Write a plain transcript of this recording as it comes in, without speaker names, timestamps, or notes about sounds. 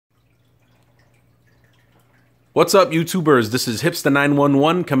What's up, YouTubers? This is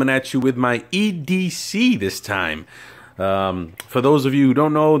Hipster911 coming at you with my EDC this time. For those of you who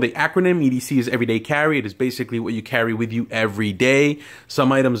don't know, the acronym EDC is Everyday Carry. It is basically what you carry with you every day.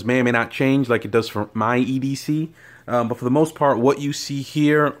 Some items may or may not change like it does for my EDC. But for the most part, what you see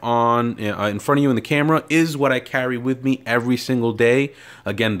here on in front of you in the camera is what I carry with me every single day.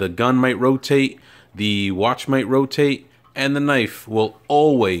 Again, the gun might rotate, the watch might rotate, and the knife will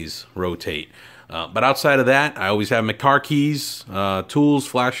always rotate. But outside of that, I always have my car keys, tools,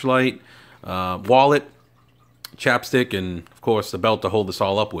 flashlight, wallet, chapstick, and of course the belt to hold this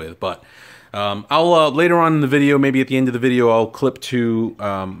all up with. But I'll later on in the video, maybe at the end of the video, I'll clip to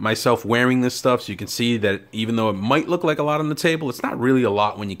myself wearing this stuff so you can see that even though it might look like a lot on the table, it's not really a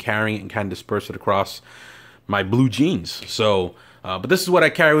lot when you're carrying it and kind of disperse it across my blue jeans. So, but this is what I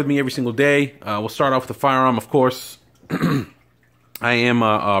carry with me every single day. We'll start off with the firearm, of course. I am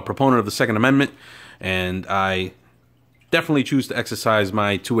a proponent of the Second Amendment, and I definitely choose to exercise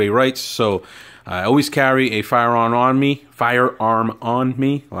my two-way rights. So I always carry a firearm on me.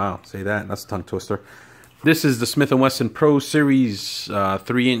 Wow, say that. That's a tongue twister. This is the Smith & Wesson Pro Series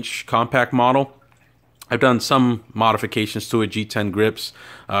 3-inch compact model. I've done some modifications to it, G10 grips.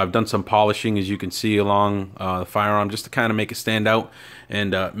 I've done some polishing, as you can see, along the firearm, just to kind of make it stand out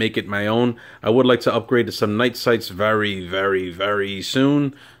and make it my own. I would like to upgrade to some night sights very, very, very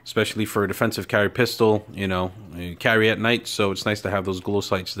soon, especially for a defensive carry pistol. You know, you carry at night, so it's nice to have those glow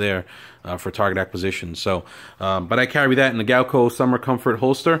sights there for target acquisition. So, but I carry that in the Galco Summer Comfort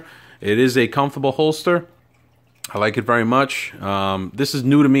holster. It is a comfortable holster. I like it very much. This is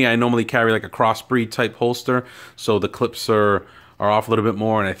new to me. I normally carry like a crossbreed type holster, so the clips are off a little bit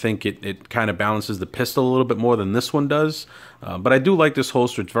more, and I think it kind of balances the pistol a little bit more than this one does. But I do like this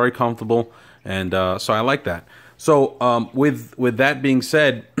holster. It's very comfortable, and so I like that. So with that being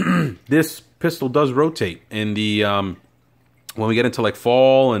said, this pistol does rotate in the when we get into like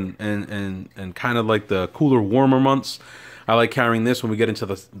fall and kind of like the cooler, warmer months. I like carrying this when we get into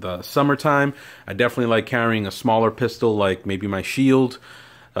the summertime. I definitely like carrying a smaller pistol, like maybe my Shield,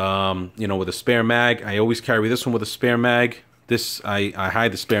 you know, with a spare mag. I always carry this one with a spare mag. This, I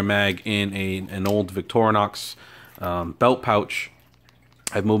hide the spare mag in an old Victorinox belt pouch.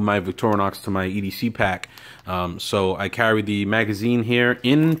 I've moved my Victorinox to my EDC pack. So I carry the magazine here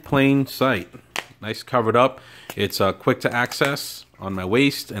in plain sight. Nice covered up. It's quick to access on my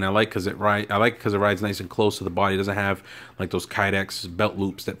waist, and I like because it rides nice and close to the body. It doesn't have like those Kydex belt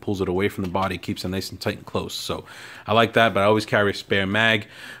loops that pulls it away from the body. It keeps it nice and tight and close. So I like that, but I always carry a spare mag.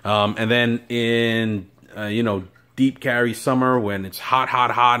 And then in you know, deep carry summer when it's hot,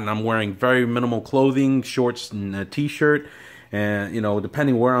 and I'm wearing very minimal clothing, shorts and a t-shirt. And you know,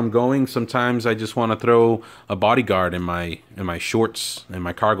 depending where I'm going, sometimes I just want to throw a bodyguard in my shorts and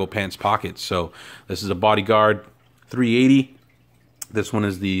my cargo pants pockets. So this is a bodyguard 380. This one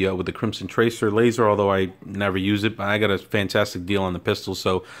is the with the Crimson Tracer laser, although I never use it. But I got a fantastic deal on the pistol,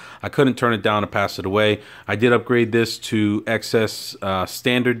 so I couldn't turn it down to pass it away. I did upgrade this to XS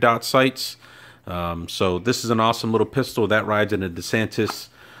standard dot sights. So this is an awesome little pistol that rides in a DeSantis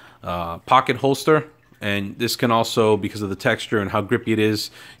pocket holster. And this can also, because of the texture and how grippy it is,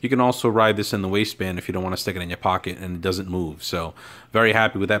 you can also ride this in the waistband if you don't want to stick it in your pocket and it doesn't move. So very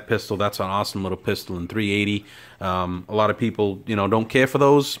happy with that pistol. That's an awesome little pistol in 380. A lot of people, you know, don't care for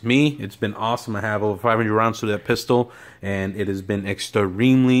those. Me, it's been awesome. I have over 500 rounds to that pistol, and it has been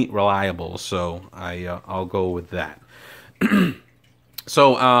extremely reliable. So I'll go with that.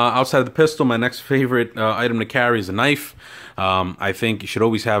 So outside of the pistol, my next favorite item to carry is a knife. I think you should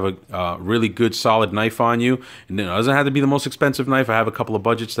always have a really good, solid knife on you. And it doesn't have to be the most expensive knife. I have a couple of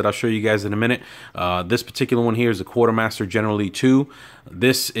budgets that I'll show you guys in a minute. This particular one here is a Quartermaster General Lee 2.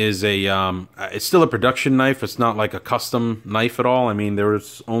 This is a, it's still a production knife. It's not like a custom knife at all. I mean,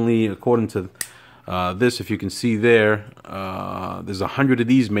 there's only, according to this, if you can see there, there's 100 of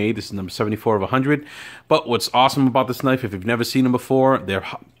these made. This is number 74 of 100. But what's awesome about this knife, if you've never seen them before, they're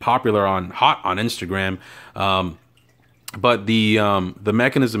popular hot on Instagram. But the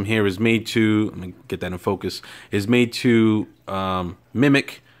mechanism here is made to, let me get that in focus, is made to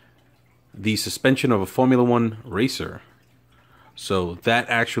mimic the suspension of a Formula One racer. So that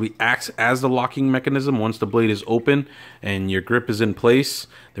actually acts as the locking mechanism. Once the blade is open and your grip is in place,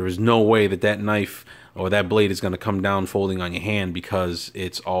 there is no way that that knife or that blade is going to come down folding on your hand, because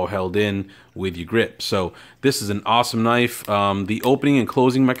it's all held in with your grip. So this is an awesome knife. The opening and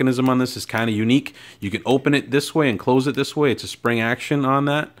closing mechanism on this is kind of unique. You can open it this way and close it this way. It's a spring action on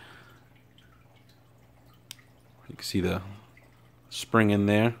that. You can see the spring in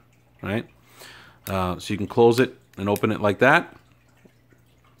there, right? So you can close it and open it like that.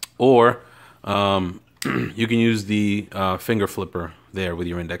 Or you can use the finger flipper there with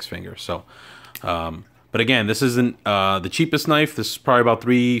your index finger. So, but again, this isn't the cheapest knife. This is probably about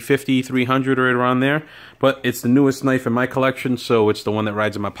 $350, $300, right around there. But it's the newest knife in my collection, so it's the one that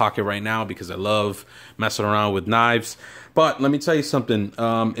rides in my pocket right now because I love messing around with knives. But let me tell you something.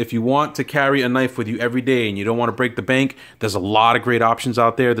 If you want to carry a knife with you every day and you don't want to break the bank, there's a lot of great options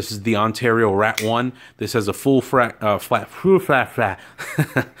out there. This is the Ontario Rat 1. This has a full This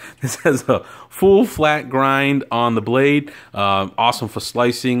has a full flat grind on the blade. Awesome for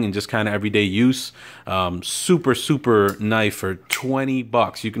slicing and just kind of everyday use. Super knife for 20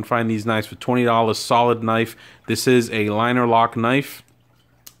 bucks. You can find these knives for $20, solid knife. This is a liner lock knife.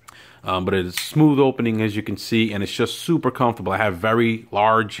 But it is smooth opening, as you can see, and it's just super comfortable. I have very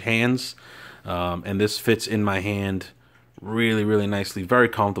large hands, and this fits in my hand really nicely. Very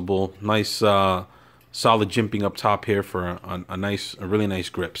comfortable. Nice solid jimping up top here for a really nice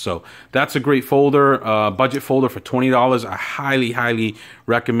grip. So that's a great folder, budget folder for $20. I highly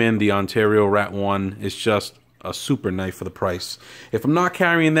recommend the Ontario Rat 1. It's just a super knife for the price. If I'm not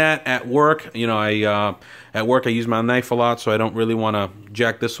carrying that at work, you know, at work I use my knife a lot, so I don't really want to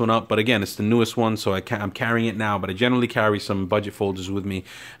jack this one up. But again, it's the newest one, so I'm carrying it now. But I generally carry some budget folders with me.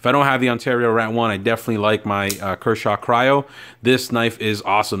 If I don't have the Ontario Rat 1, I definitely like my Kershaw Cryo. This knife is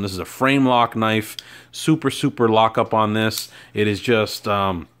awesome. This is a frame lock knife. Super lock up on this. It is just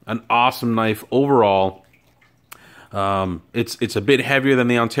an awesome knife overall. It's a bit heavier than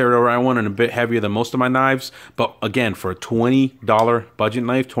the Ontario Rat 1 and a bit heavier than most of my knives, but again, for a $20 budget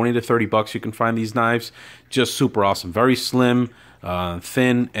knife, 20 to 30 bucks, you can find these knives. Just super awesome. Very slim,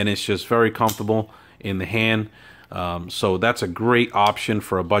 thin, and it's just very comfortable in the hand. So that's a great option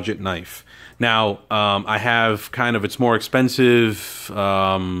for a budget knife. Now, I have kind of its more expensive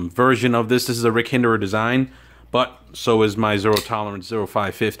version of this. This is a Rick Hinderer design, but so is my Zero Tolerance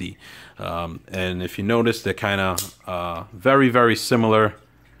 0550. And if you notice, they're kind of very similar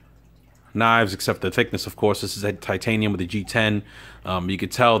knives, except the thickness, of course. This is a titanium with a G10. You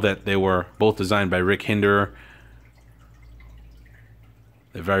could tell that they were both designed by Rick Hinderer.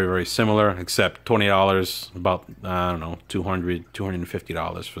 They're very similar, except $20, about, I don't know, $200,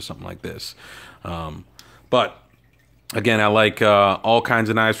 $250 for something like this. But again, I like all kinds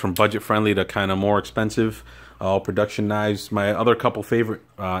of knives, from budget friendly to kind of more expensive. All production knives. My other couple favorite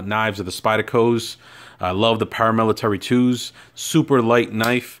knives are the Spydercos. I love the Paramilitary 2s. Super light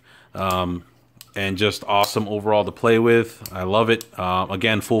knife, and just awesome overall to play with. I love it.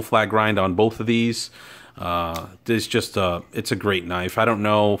 Again, full flat grind on both of these. It's just it's a great knife. I don't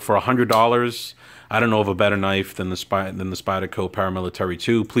know, for $100, I don't know of a better knife than the Spyderco Paramilitary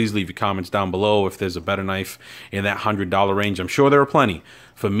 2. Please leave your comments down below if there's a better knife in that $100 range. I'm sure there are plenty.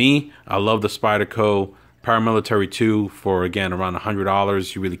 For me, I love the Spyderco Paramilitary 2 for, again, around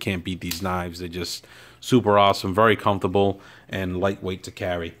 $100. You really can't beat these knives. They're just super awesome, very comfortable, and lightweight to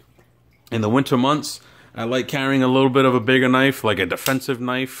carry. In the winter months, I like carrying a little bit of a bigger knife, like a defensive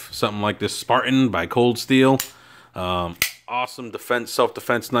knife, something like this Spartan by Cold Steel. Awesome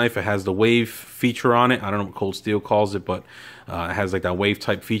self-defense knife. It has the wave feature on it. I don't know what Cold Steel calls it, but it has like that wave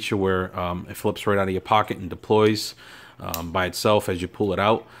type feature where it flips right out of your pocket and deploys by itself as you pull it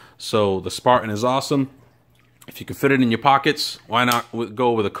out. So the Spartan is awesome. If you can fit it in your pockets, why not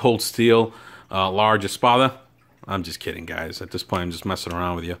go with a Cold Steel large Espada? I'm just kidding, guys. At this point, I'm just messing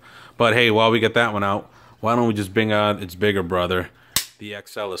around with you. But hey, while we get that one out, why don't we just bring out its bigger brother, the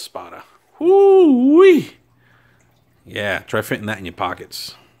XL Espada. Woo-wee! Yeah, try fitting that in your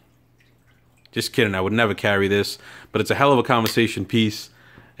pockets. Just kidding, I would never carry this, but it's a hell of a conversation piece,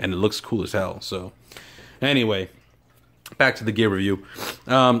 and it looks cool as hell. So, anyway, back to the gear review.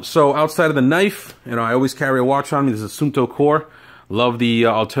 So outside of the knife, you know, I always carry a watch on me. This is a Suunto Core. Love the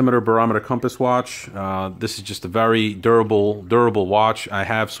altimeter barometer compass watch. This is just a very durable watch. I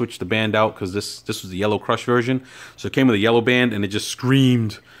have switched the band out because this was the Yellow Crush version. So it came with a yellow band and it just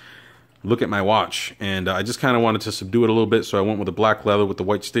screamed, look at my watch. And I just kind of wanted to subdue it a little bit, so I went with the black leather with the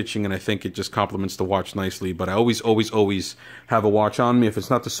white stitching, and I think it just complements the watch nicely. But I always have a watch on me. If it's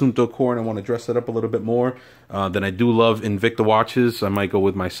not the Suunto Core and I want to dress it up a little bit more, then I do love Invicta watches. I might go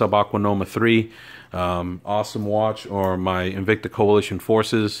with my Sub-Aqua Noma 3. Awesome watch, or my Invicta Coalition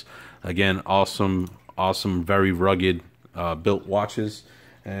Forces. Again, awesome, very rugged built watches.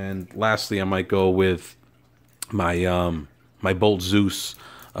 And lastly, I might go with my my Bolt Zeus.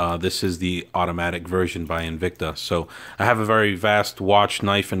 This is the automatic version by Invicta. So I have a very vast watch,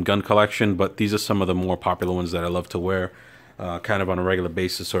 knife, and gun collection, but these are some of the more popular ones that I love to wear kind of on a regular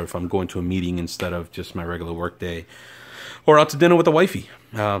basis, or if I'm going to a meeting instead of just my regular work day. or out to dinner with the wifey.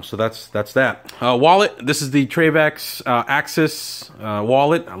 So that's that. Wallet. This is the Travex Axis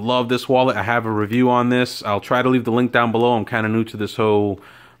wallet. I love this wallet. I have a review on this. I'll try to leave the link down below. I'm kind of new to this whole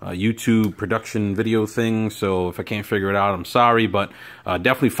YouTube production video thing, so if I can't figure it out, I'm sorry, but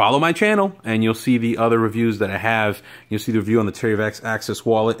definitely follow my channel and you'll see the other reviews that I have. You'll see the review on the Travex Axis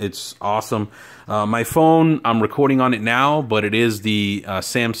wallet. It's awesome. My phone, I'm recording on it now, but it is the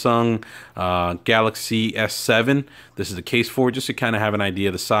Samsung Galaxy S7. This is the case for it, just to kind of have an idea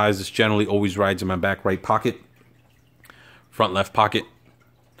of the size. This generally always rides in my back right pocket, front left pocket.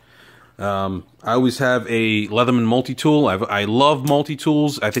 I always have a Leatherman multi-tool. I love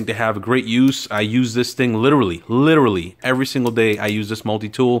multi-tools. I think they have a great use. I use this thing literally every single day. I use this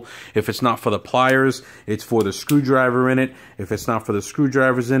multi-tool. If it's not for the pliers, it's for the screwdriver in it. If it's not for the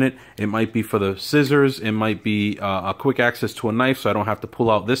screwdrivers in it, it might be for the scissors. It might be a quick access to a knife, so I don't have to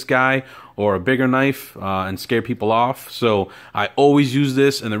pull out this guy or a bigger knife and scare people off. So I always use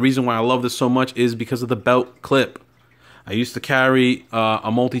this, and the reason why I love this so much is because of the belt clip. I used to carry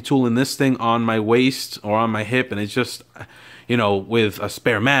a multi-tool in this thing on my waist or on my hip, and it's just, you know, with a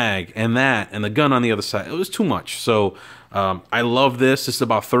spare mag and that and the gun on the other side, it was too much. So I love this. This is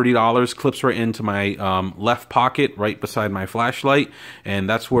about $30, clips right into my left pocket right beside my flashlight, and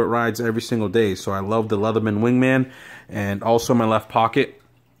that's where it rides every single day. So I love the Leatherman Wingman. And also my left pocket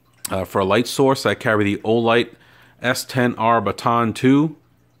for a light source, I carry the Olight S10R Baton 2.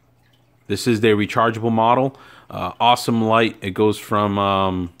 This is their rechargeable model. Awesome light. It goes from,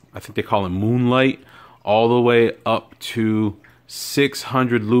 I think they call it moonlight, all the way up to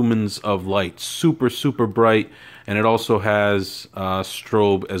 600 lumens of light. Super, super bright. And it also has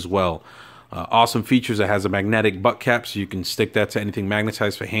strobe as well. Awesome features. It has a magnetic butt cap, so you can stick that to anything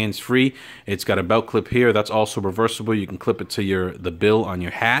magnetized for hands-free. It's got a belt clip here. That's also reversible. You can clip it to the bill on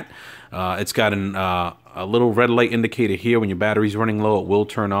your hat. It's got a little red light indicator here. When your battery's running low, it will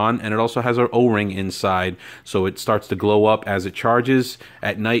turn on. And it also has an O-ring inside, so it starts to glow up as it charges.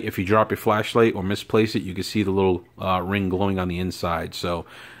 At night, if you drop your flashlight or misplace it, you can see the little ring glowing on the inside. So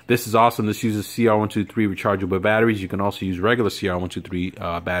this is awesome. This uses CR123 rechargeable batteries. You can also use regular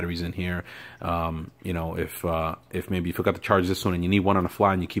CR123 batteries in here. You know, if maybe you forgot to charge this one and you need one on the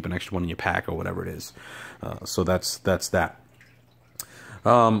fly and you keep an extra one in your pack or whatever it is. So that's that.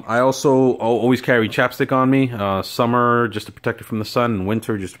 I also always carry chapstick on me. Summer, just to protect it from the sun, and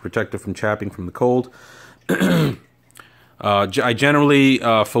winter, just to protect it from chapping from the cold. I generally,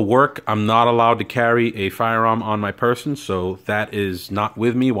 for work, I'm not allowed to carry a firearm on my person, so that is not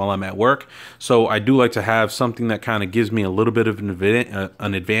with me while I'm at work. So I do like to have something that kind of gives me a little bit of an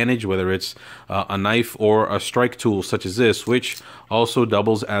advantage, whether it's a knife or a strike tool such as this, which also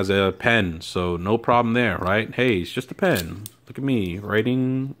doubles as a pen. So no problem there, right? Hey, it's just a pen. Look at me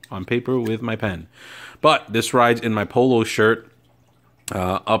writing on paper with my pen. But this rides in my polo shirt.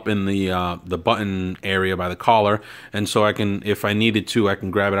 Up in the button area by the collar, and so I can, if I needed to, I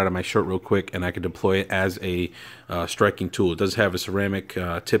can grab it out of my shirt real quick and I can deploy it as a striking tool. It does have a ceramic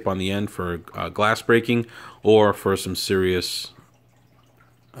tip on the end for glass breaking or for some serious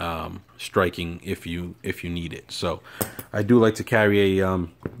striking if you need it. So I do like to carry a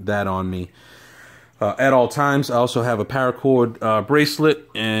that on me. At all times. I also have a paracord bracelet,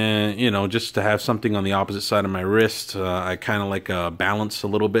 and you know, just to have something on the opposite side of my wrist. I kind of like balance a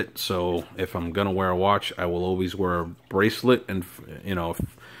little bit, so if I'm gonna wear a watch, I will always wear a bracelet. And you know,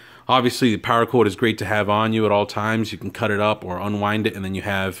 obviously the paracord is great to have on you at all times. You can cut it up or unwind it, and then you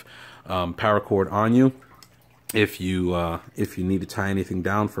have paracord on you if you need to tie anything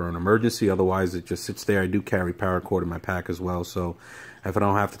down for an emergency. Otherwise, it just sits there. I do carry paracord in my pack as well, so if I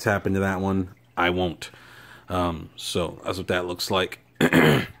don't have to tap into that one, I won't. So that's what that looks like.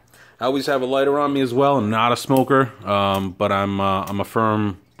 I always have a lighter on me as well. I'm not a smoker, but I'm a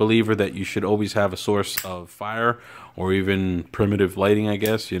firm believer that you should always have a source of fire, or even primitive lighting, I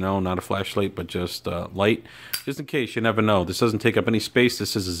guess. You know, not a flashlight, but just light, just in case. You never know. This doesn't take up any space.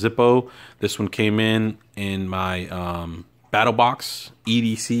 This is a Zippo. This one came in my Battle Box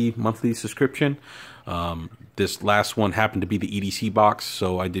EDC monthly subscription. This last one happened to be the EDC box,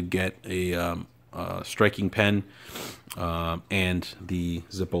 so I did get a striking pen and the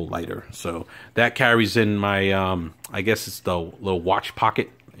Zippo lighter. So that carries in my, I guess it's the little watch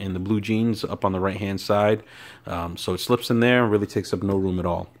pocket in the blue jeans up on the right-hand side. So it slips in there and really takes up no room at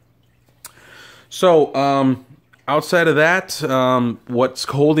all. So outside of that, what's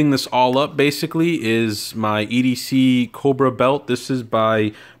holding this all up basically is my EDC Cobra belt. This is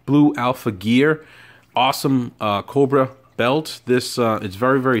by Blue Alpha Gear. Awesome Cobra belt. This it's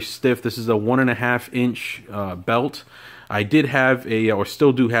very, very stiff. This is a 1.5 inch belt. I did have or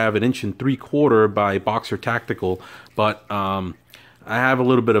still do have, an 1.75" by Boxer Tactical, but I have a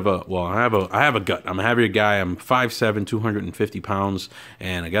little bit of a, well, I have a gut. I'm a heavier guy. I'm 5'7", 250 pounds,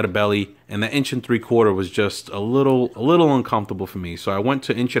 and I got a belly. And that 1.75" was just a little uncomfortable for me. So I went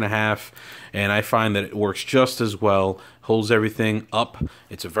to 1.5", and I find that it works just as well. Holds everything up.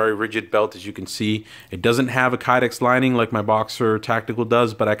 It's a very rigid belt, as you can see. It doesn't have a Kydex lining like my Boxer Tactical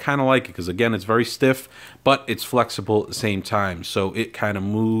does, but I kind of like it because, again, it's very stiff, but it's flexible at the same time. So it kind of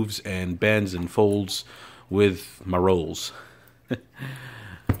moves and bends and folds with my rolls.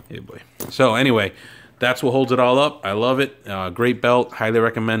 Hey boy. So anyway, that's what holds it all up. I love it. Great belt. Highly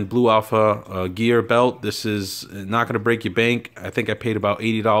recommend Blue Alpha gear belt. This is not going to break your bank. I think I paid about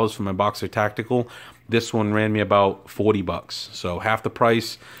 $80 for my Boxer Tactical. This one ran me about $40. So half the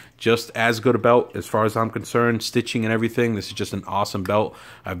price. Just as good a belt as far as I'm concerned. Stitching and everything. This is just an awesome belt.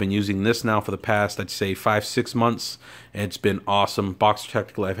 I've been using this now for the past, I'd say, 5-6 months. It's been awesome. Boxer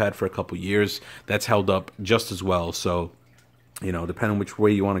Tactical I've had for a couple years. That's held up just as well. So, you know, depending on which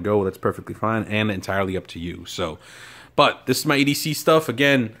way you want to go, that's perfectly fine and entirely up to you. So, but this is my EDC stuff.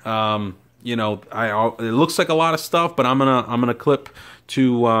 Again, you know, it looks like a lot of stuff, but I'm gonna clip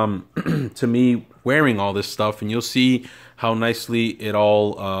to to me wearing all this stuff, and you'll see how nicely it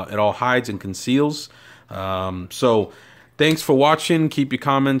all hides and conceals. So thanks for watching. Keep your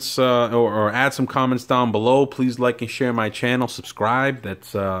comments or add some comments down below. Please like and share my channel. Subscribe.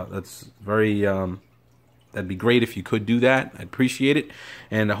 That's very that'd be great if you could do that. I'd appreciate it.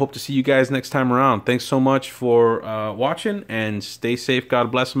 And I hope to see you guys next time around. Thanks so much for watching, and stay safe.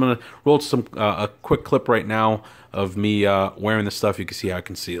 God bless. I'm going to roll some a quick clip right now of me wearing the stuff. You can see how it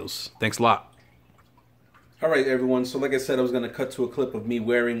conceals. Thanks a lot. All right, everyone. So like I said, I was going to cut to a clip of me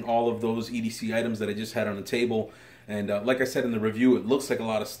wearing all of those EDC items that I just had on the table. And like I said in the review, it looks like a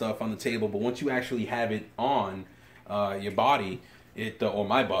lot of stuff on the table, but once you actually have it on your body, or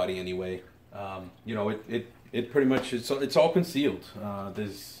my body anyway, you know, it pretty much, it's all concealed.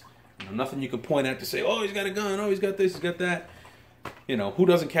 There's nothing you can point at to say, oh, he's got a gun, oh, he's got this, he's got that. You know, who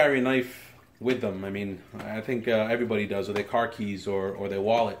doesn't carry a knife with them? I mean, I think everybody does, or their car keys or their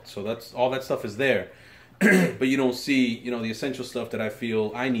wallet. So that's all, that stuff is there. But you don't see, you know, the essential stuff that I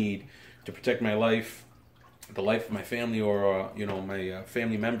feel I need to protect my life, the life of my family, or you know, my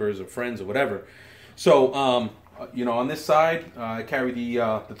family members or friends or whatever. So you know, on this side, I carry the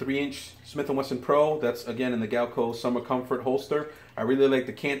 3-inch Smith & Wesson Pro. That's, again, in the Galco Summer Comfort holster. I really like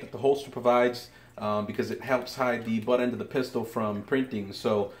the cant that the holster provides because it helps hide the butt end of the pistol from printing.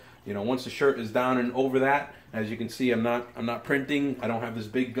 So, you know, once the shirt is down and over that, as you can see, I'm not printing. I don't have this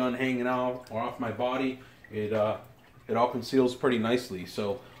big gun hanging out or off my body. It all conceals pretty nicely.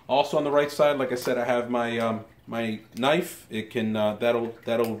 So, also on the right side, like I said, I have my my knife. It can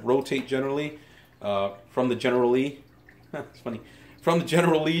that'll rotate generally. From the General Lee, it's funny, from the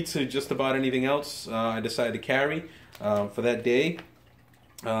General Lee to just about anything else I decided to carry for that day.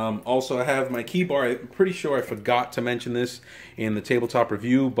 Also, I have my key bar. I'm pretty sure I forgot to mention this in the tabletop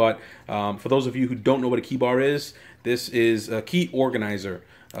review, but for those of you who don't know what a key bar is, this is a key organizer.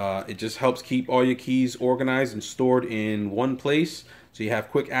 It just helps keep all your keys organized and stored in one place, so you have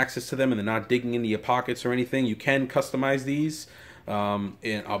quick access to them and they're not digging into your pockets or anything. You can customize these.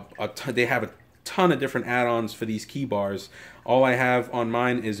 They have a ton of different add-ons for these key bars. All I have on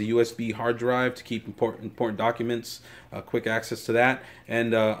mine is a USB hard drive to keep important documents, quick access to that,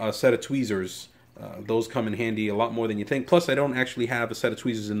 and a set of tweezers. Those come in handy a lot more than you think. Plus, I don't actually have a set of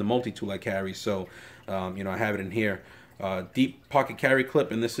tweezers in the multi-tool I carry, so you know, I have it in here. Deep pocket carry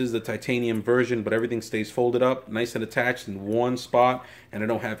clip, and this is the titanium version, but everything stays folded up, nice and attached in one spot, and I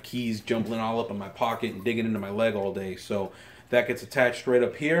don't have keys jumbling all up in my pocket and digging into my leg all day. So that gets attached right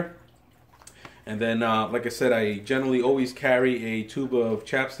up here. And then, like I said, I generally always carry a tube of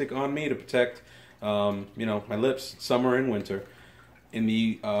chapstick on me to protect, you know, my lips, summer and winter. In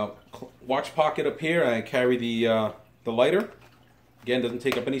the watch pocket up here, I carry the lighter. Again, doesn't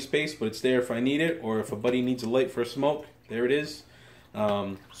take up any space, but it's there if I need it, or if a buddy needs a light for a smoke. There it is.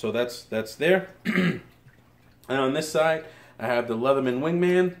 So that's there. And on this side, I have the Leatherman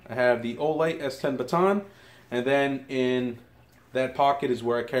Wingman. I have the Olight S10 baton, and then in that pocket is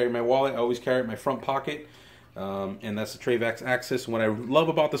where I carry my wallet. I always carry it in my front pocket, and that's the Travax Axis. And what I love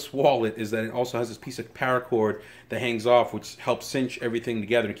about this wallet is that it also has this piece of paracord that hangs off, which helps cinch everything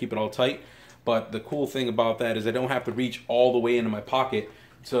together and keep it all tight. But the cool thing about that is I don't have to reach all the way into my pocket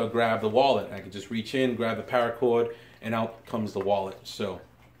to grab the wallet. I can just reach in, grab the paracord, and out comes the wallet. So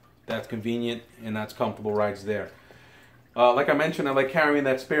that's convenient, and that's comfortable rides there. Like I mentioned, I like carrying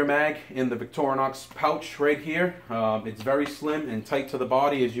that spare mag in the Victorinox pouch right here. It's very slim and tight to the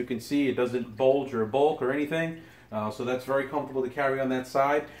body. As you can see, it doesn't bulge or bulk or anything. So that's very comfortable to carry on that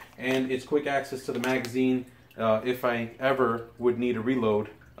side, and it's quick access to the magazine if I ever would need a reload.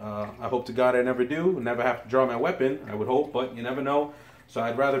 I hope to God I never do, never have to draw my weapon, I would hope, but you never know. So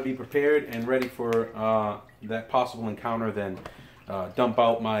I'd rather be prepared and ready for that possible encounter than dump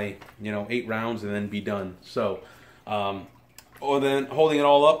out my 8 rounds and then be done. So, or then holding it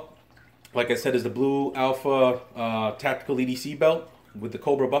all up, like I said, is the Blue Alpha Tactical EDC belt with the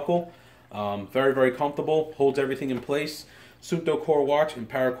Cobra buckle. Very, very comfortable, holds everything in place. Suunto core watch and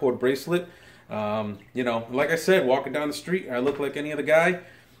paracord bracelet. Like I said, walking down the street, I look like any other guy,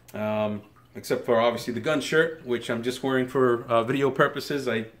 except for obviously the gun shirt, which I'm just wearing for video purposes.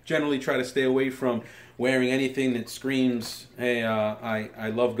 I generally try to stay away from wearing anything that screams, hey, I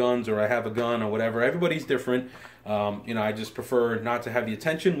love guns, or I have a gun, or whatever. Everybody's different. I just prefer not to have the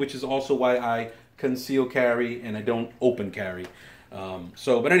attention, which is also why I conceal carry and I don't open carry.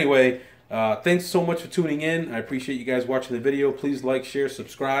 But anyway, thanks so much for tuning in. I appreciate you guys watching the video. Please like, share,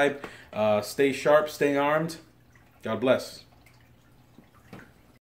 subscribe. Stay sharp, stay armed. God bless.